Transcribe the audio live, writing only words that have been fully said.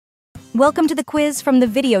Welcome to the quiz from the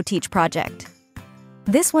Videoteach project.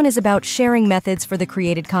 This one is about sharing methods for the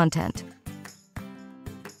created content.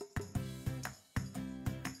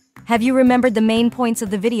 Have you remembered the main points of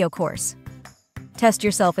the video course? Test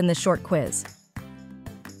yourself in this short quiz.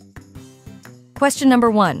 Question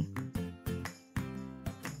number 1.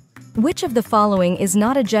 Which of the following is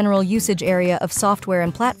not a general usage area of software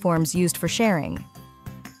and platforms used for sharing?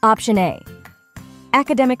 Option A,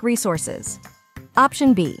 academic resources.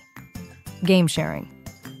 Option B, game sharing.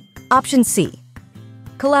 Option C,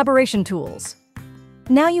 collaboration tools.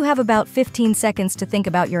 Now you have about 15 seconds to think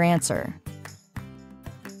about your answer.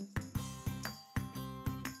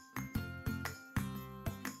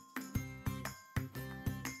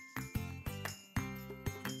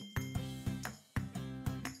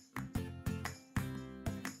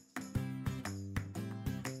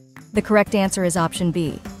 The correct answer is option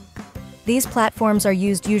B. These platforms are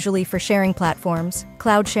used usually for sharing platforms,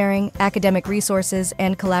 cloud sharing, academic resources,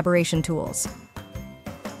 and collaboration tools.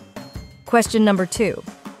 Question number 2.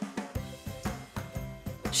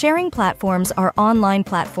 Sharing platforms are online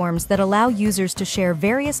platforms that allow users to share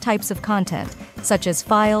various types of content, such as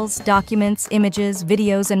files, documents, images,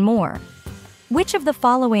 videos, and more. Which of the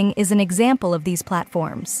following is an example of these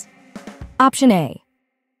platforms? Option A,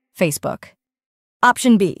 Facebook.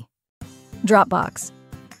 Option B, Dropbox.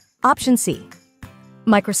 Option C,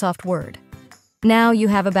 Microsoft Word. Now you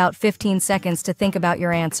have about 15 seconds to think about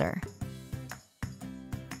your answer.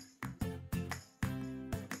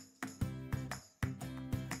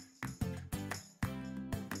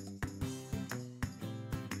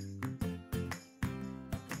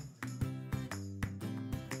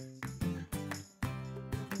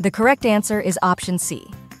 The correct answer is option C.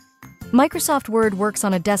 Microsoft Word works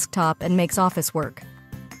on a desktop and makes office work.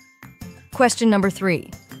 Question number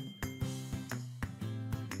 3.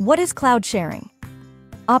 What is cloud sharing?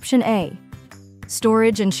 Option A,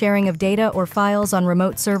 storage and sharing of data or files on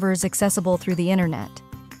remote servers accessible through the internet.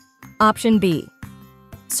 Option B,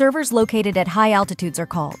 servers located at high altitudes are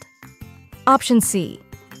called. Option C,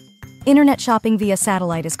 internet shopping via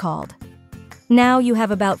satellite is called. Now you have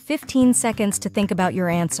about 15 seconds to think about your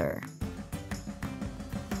answer.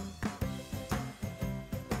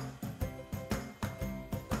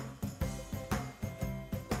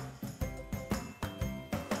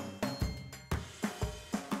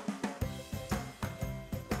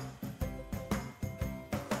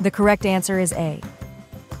 The correct answer is A.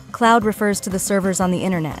 Cloud refers to the servers on the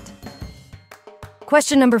internet.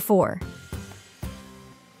 Question number 4.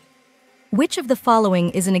 Which of the following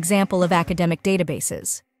is an example of academic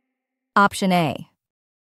databases? Option A,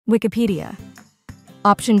 Wikipedia.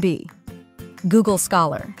 Option B, Google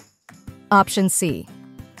Scholar. Option C,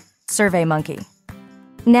 SurveyMonkey.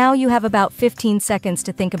 Now you have about 15 seconds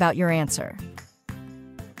to think about your answer.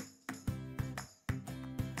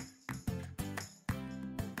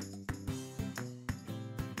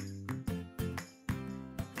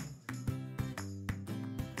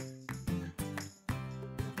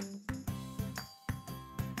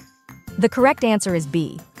 The correct answer is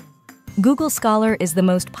B. Google Scholar is the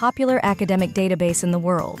most popular academic database in the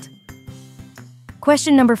world.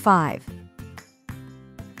 Question number 5.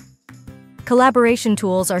 Collaboration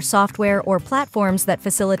tools are software or platforms that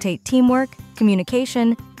facilitate teamwork,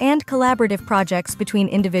 communication, and collaborative projects between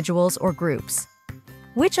individuals or groups.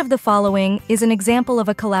 Which of the following is an example of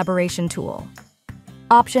a collaboration tool?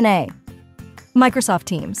 Option A, Microsoft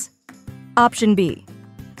Teams. Option B,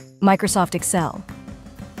 Microsoft Excel.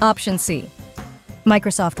 Option C,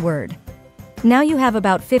 Microsoft Word. Now you have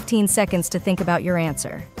about 15 seconds to think about your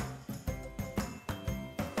answer.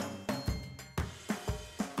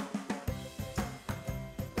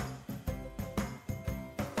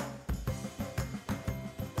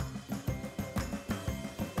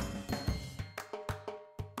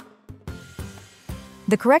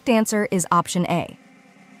 The correct answer is option A.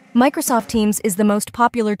 Microsoft Teams is the most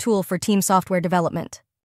popular tool for team software development.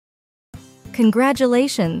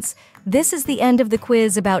 Congratulations! This is the end of the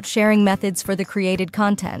quiz about sharing methods for the created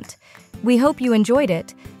content. We hope you enjoyed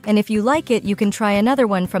it, and if you like it, you can try another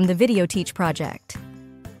one from the Videoteach project.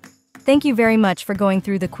 Thank you very much for going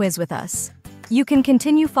through the quiz with us. You can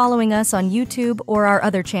continue following us on YouTube or our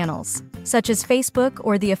other channels, such as Facebook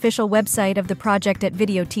or the official website of the project at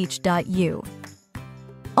videoteach.eu.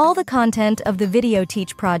 All the content of the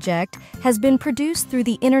Videoteach project has been produced through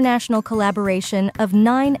the international collaboration of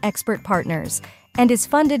 9 expert partners and is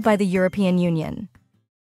funded by the European Union.